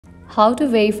How to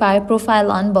verify profile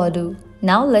on Badoo.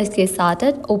 Now let's get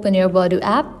started. Open your Badoo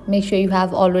app. Make sure you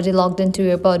have already logged into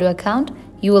your Badoo account.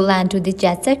 You will land to the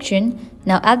chat section.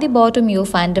 Now at the bottom you'll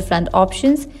find different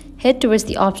options. Head towards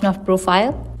the option of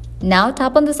profile. Now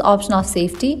tap on this option of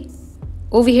safety.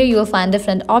 Over here you will find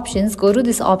different options. Go to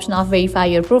this option of verify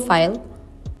your profile.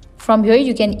 From here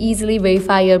you can easily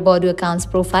verify your Badoo account's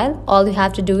profile. All you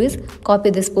have to do is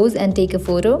copy this pose and take a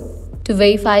photo. To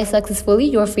verify successfully,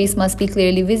 your face must be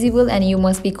clearly visible and you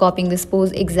must be copying this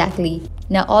pose exactly.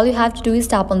 Now all you have to do is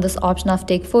tap on this option of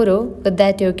take photo. With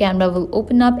that your camera will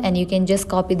open up and you can just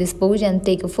copy this pose and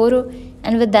take a photo,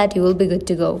 and with that you will be good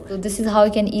to go. So this is how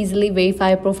you can easily verify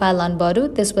a profile on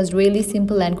Badoo. This was really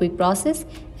simple and quick process.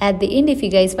 At the end, if you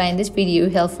guys find this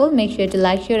video helpful, make sure to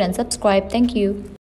like, share and subscribe. Thank you.